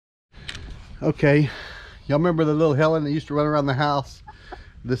Okay, y'all remember the little Helen that used to run around the house?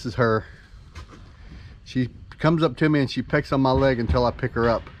 This is her. She comes up to me and she pecks on my leg until I pick her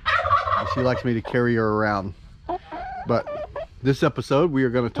up. And she likes me to carry her around. But this episode we are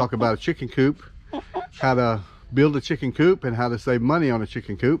going to talk about a chicken coop, how to build a chicken coop and how to save money on a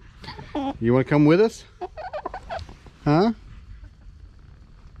chicken coop. You want to come with us? Huh?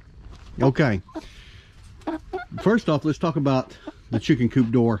 Okay. First off, let's talk about the chicken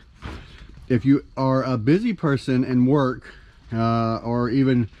coop door. If you are a busy person and work or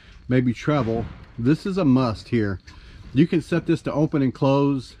even maybe travel, this is a must here. You can set this to open and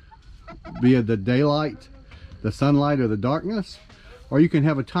close via the daylight, the sunlight, or the darkness, or you can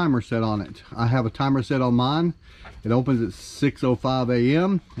have a timer set on it. I have a timer set on mine. It opens at 6:05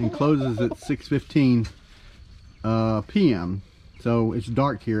 a.m. and closes at 6:15 p.m. So it's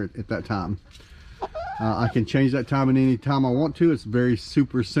dark here at that time. I can change that time at any time I want to. It's very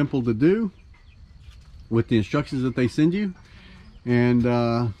super simple to do with the instructions that they send you. And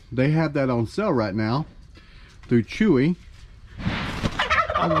they have that on sale right now through Chewy.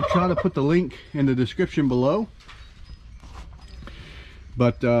 I will try to put the link in the description below.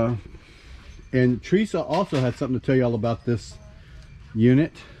 But and Teresa also had something to tell y'all about this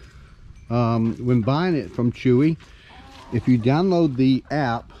unit. When buying it from Chewy, if you download the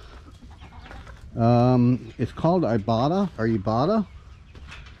app, it's called Ibotta or Ibotta,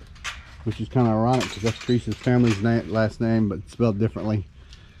 which is kind of ironic because that's Teresa's family's last name, but spelled differently.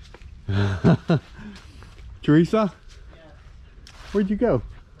 Teresa? Yeah. Where'd you go?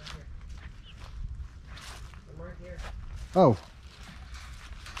 I'm right here. Oh.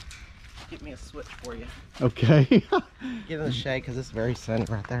 Get me a switch for you. Okay. Get in the shade because it's very sunny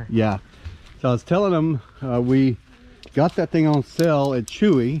right there. Yeah. So I was telling them we got that thing on sale at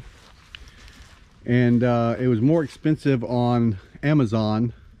Chewy, and it was more expensive on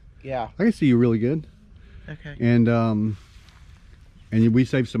Amazon. Yeah. I can see you really good. Okay. And we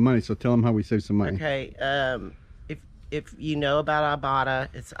saved some money, so tell them how we saved some money. Okay. If you know about Ibotta,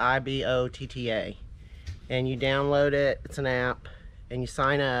 it's IBOTTA, and you download it. It's an app, and you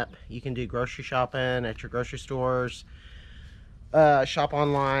sign up. You can do grocery shopping at your grocery stores. Shop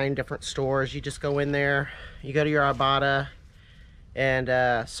online, different stores. You just go in there. You go to your Ibotta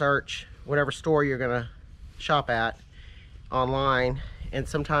and search whatever store you're gonna shop at online. And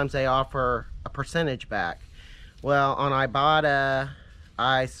sometimes they offer a percentage back. Well, on Ibotta,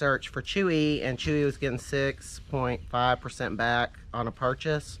 I searched for Chewy, and Chewy was getting 6.5% back on a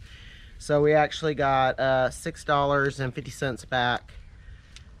purchase. So we actually got $6.50 back,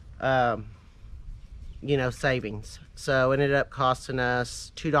 you know, savings. So it ended up costing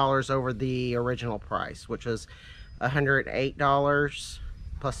us $2 over the original price, which was $108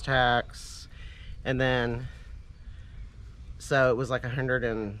 plus tax, and then so it was like 100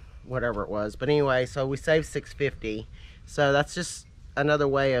 and whatever it was. But anyway, so we saved $6.50. So that's just another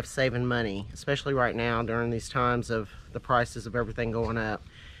way of saving money, especially right now during these times of the prices of everything going up.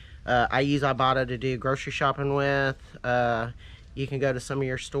 I use Ibotta to do grocery shopping with. You can go to some of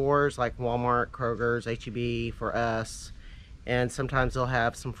your stores like Walmart, Kroger's, H-E-B for us, and sometimes they'll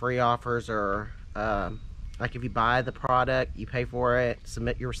have some free offers, or like if you buy the product, you pay for it,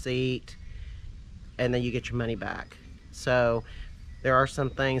 submit your receipt, and then you get your money back. So there are some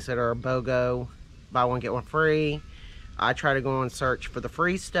things that are BOGO, buy one get one free. I try to go and search for the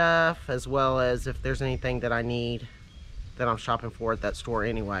free stuff, as well as if there's anything that I need that I'm shopping for at that store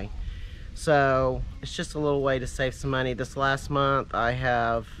anyway. So it's just a little way to save some money. This last month I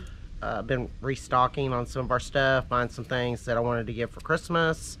have been restocking on some of our stuff, buying some things that I wanted to give for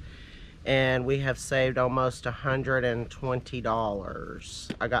Christmas, and we have saved almost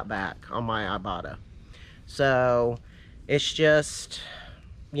 $120 I got back on my Ibotta. So it's just,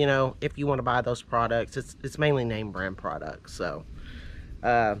 you know, if you want to buy those products, it's mainly name brand products. So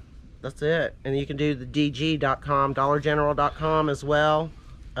that's it. And you can do the DG.com, DollarGeneral.com as well.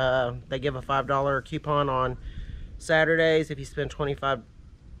 They give a $5 coupon on Saturdays if you spend $25+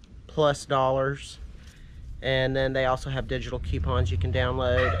 and then they also have digital coupons you can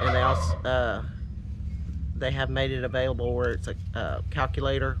download, and they also they have made it available where it's a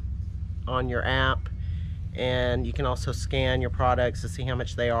calculator on your app, and you can also scan your products to see how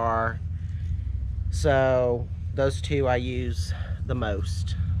much they are. So those two I use the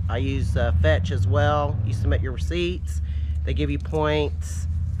most. I use Fetch as well. You submit your receipts, they give you points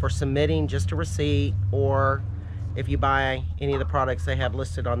for submitting just a receipt, or if you buy any of the products they have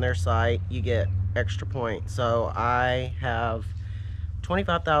listed on their site, you get extra points. So I have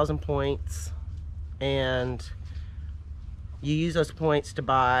 25,000 points, and you use those points to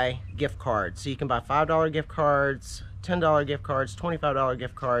buy gift cards. So you can buy $5 gift cards, $10 gift cards, $25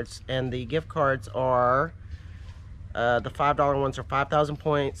 gift cards, and the gift cards are the $5 ones are 5,000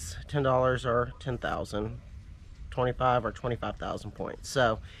 points, $10 are 10,000, 25 or 25,000 points.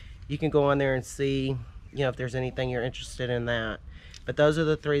 So you can go on there and see, you know, if there's anything you're interested in that. But those are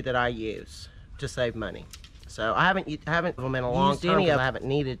the three that I use to save money. So I haven't them in a long time. I haven't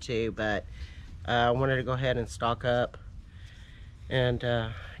needed to, but I wanted to go ahead and stock up and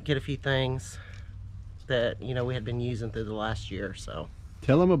get a few things that, you know, we had been using through the last year. So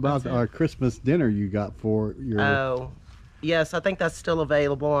tell them about our Christmas dinner you got for your... Oh, yes, I think that's still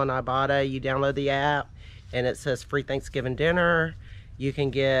available on Ibotta. You download the app and it says free Thanksgiving dinner. You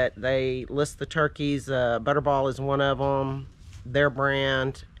can get, they list the turkeys, Butterball is one of them, their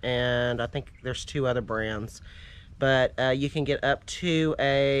brand, and I think there's 2 other brands. But you can get up to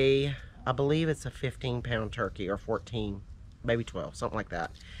a, I believe it's a 15-pound turkey, or 14, maybe 12, something like that.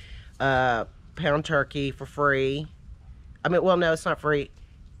 Pound turkey for free. I mean, well, no, it's not free.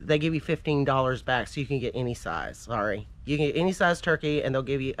 They give you $15 back, so you can get any size. Sorry, you can get any size turkey, and they'll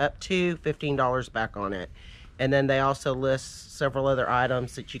give you up to $15 back on it. And then they also list several other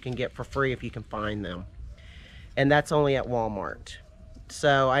items that you can get for free if you can find them. And that's only at Walmart.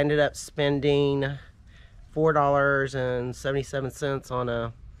 So I ended up spending $4.77 on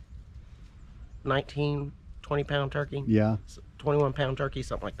a 20-pound turkey. Yeah. 21-pound turkey,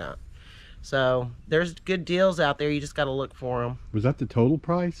 something like that. So there's good deals out there. You just got to look for them. Was that the total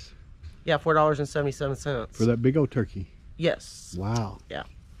price? Yeah, $4.77 for that big old turkey. Yes. Wow. Yeah.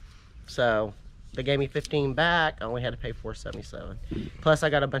 So they gave me 15 back. I only had to pay $4.77. Plus, I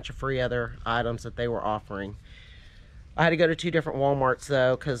got a bunch of free other items that they were offering. I had to go to 2 different Walmarts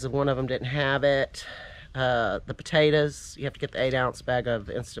though, because one of them didn't have it. The potatoes, you have to get the 8-ounce bag of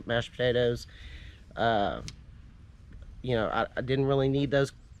instant mashed potatoes. You know, I didn't really need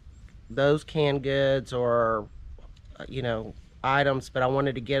those canned goods or you know, items, but I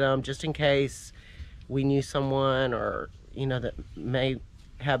wanted to get them just in case we knew someone, or you know, that may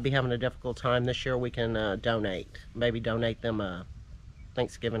be having a difficult time this year. We can maybe donate them a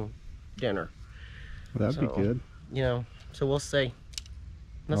Thanksgiving dinner. Well, that'd be good. You know, so we'll see.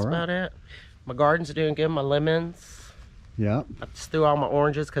 That's All right. about it. My garden's doing good. My lemons. Yeah. I just threw all my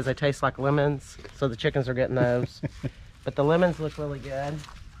oranges because they taste like lemons, so the chickens are getting those. But the lemons look really good.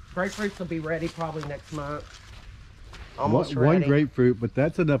 Grapefruits will be ready probably next month. Almost ready. One grapefruit, but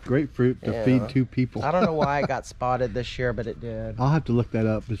that's enough grapefruit to feed 2 people. I don't know why it got spotted this year, but it did. I'll have to look that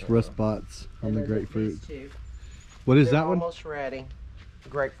up. It's rust spots on the grapefruit. These 2. What is They're that one? Almost ready.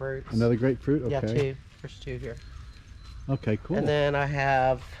 Grapefruits. Another grapefruit? Okay. Yeah, 2. There's 2 here. Okay, cool. And then I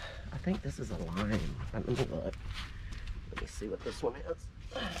have, I think this is a lime. Let me look. Let me see what this one is.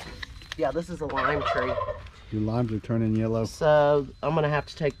 Yeah, this is a lime tree. Your limes are turning yellow. So I'm gonna have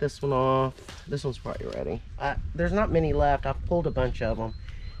to take this one off. This one's probably ready. There's not many left. I've pulled a bunch of them,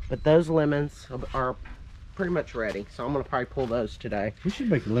 but those lemons are pretty much ready. So I'm gonna probably pull those today. We should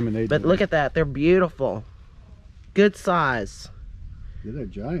make lemonade. But look at that, they're beautiful. Good size. Yeah, they're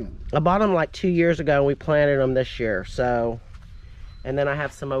giant. I bought them like 2 years ago and we planted them this year. So, and then I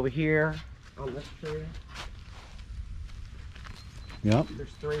have some over here on this tree. Yep.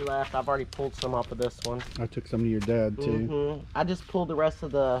 There's 3 left. I've already pulled some off of this one. I took some to your dad too. Mm-hmm. I just pulled the rest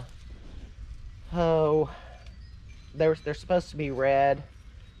of the they're supposed to be red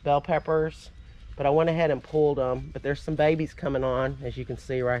bell peppers, but I went ahead and pulled them. But there's some babies coming on, as you can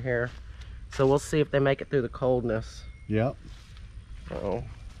see right here. So we'll see if they make it through the coldness. Yep. So,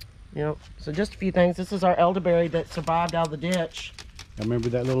 you know, so just a few things. This is our elderberry that survived out of the ditch. I remember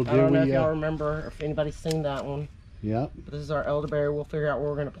that little deer. I don't know if y'all remember, or if anybody's seen that one. Yep. But this is our elderberry. We'll figure out where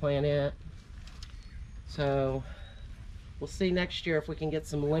we're going to plant it. So we'll see next year if we can get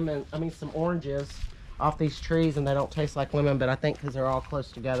some some oranges off these trees and they don't taste like lemon, but I think because they're all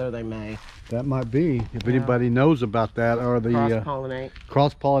close together, they may. That might be. If anybody knows about that, or the cross-pollinate.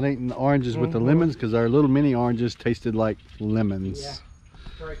 Cross-pollinating the oranges with the lemons, because our little mini oranges tasted like lemons. Yeah,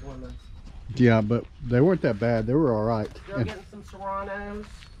 great lemons. Yeah, but they weren't that bad. They were all right. Still getting some serranos.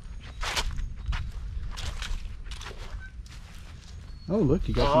 Oh, look,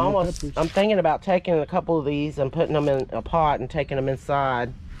 you got some more peppers. I'm thinking about taking a couple of these and putting them in a pot and taking them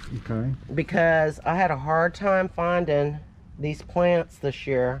inside. Okay. Because I had a hard time finding these plants this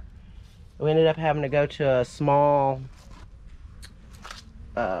year. We ended up having to go to a small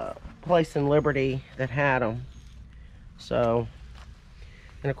place in Liberty that had them. So,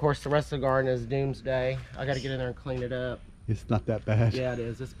 and of course the rest of the garden is doomsday. I got to get in there and clean it up. It's not that bad. Yeah, it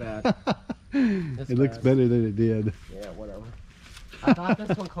is. It's bad. It looks better than it did. Yeah, whatever. I thought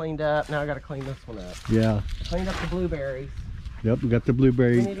this one cleaned up. Now I got to clean this one up. Yeah. I cleaned up the blueberries. Yep, we got the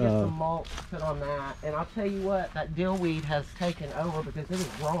blueberry. We need to get some mulch put on that. And I'll tell you what, that dill weed has taken over because it is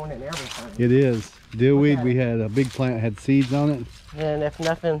growing and everything. It is. Dillweed, we had a big plant, had seeds on it. And if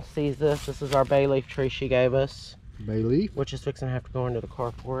nothing sees this, this is our bay leaf tree she gave us. Bay leaf? Which is fixing to have to go into the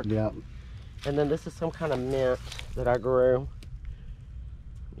carport. Yeah. And then this is some kind of mint that I grew.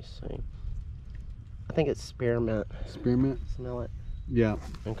 Let me see. I think it's spearmint. Spearmint? Smell it? Yeah.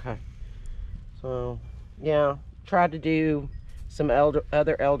 Okay. So, yeah. Tried to do some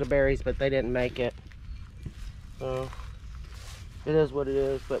other elderberries, but they didn't make it. So, it is what it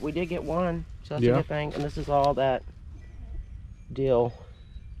is. But we did get one, so that's a good thing. And this is all that dill.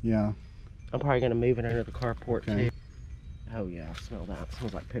 Yeah. I'm probably going to move it under the carport, too. Oh, yeah. I smell that. It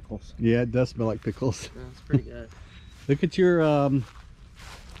smells like pickles. Yeah, it does smell like pickles. Yeah, it's pretty good. Look at your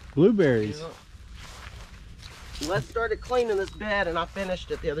blueberries. Yeah. Les started cleaning this bed, and I finished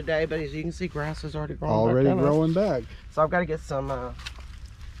it the other day, but as you can see, grass is already growing Already back growing back. So I've got to get some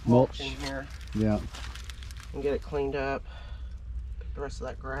mulch in here. Yeah. And get it cleaned up. Put the rest of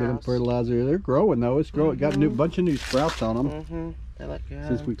that grass. Get them fertilizer. They're growing though. It's growing. Got a bunch of new sprouts on them. They look good.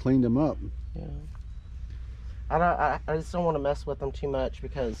 Since we cleaned them up. Yeah. I just don't want to mess with them too much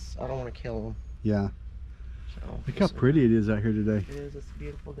because I don't want to kill them. Yeah. So, look how pretty it is out here today. It is. It's a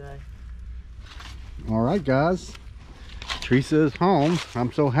beautiful day. All right, guys. Teresa is home.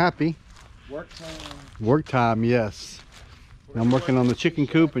 I'm so happy. Work time. Work time, yes. I'm working on the chicken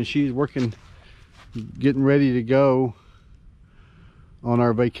coop, and she's working, getting ready to go on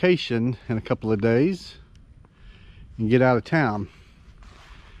our vacation in a couple of days and get out of town.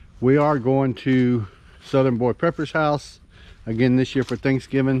 We are going to Southern Boy Prepper's house again this year for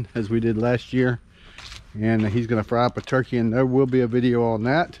Thanksgiving, as we did last year. And he's going to fry up a turkey, and there will be a video on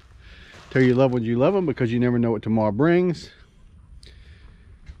that. Tell your loved ones you love them, because you never know what tomorrow brings.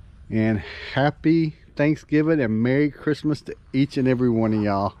 And happy Thanksgiving and Merry Christmas to each and every one of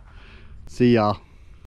y'all. See y'all.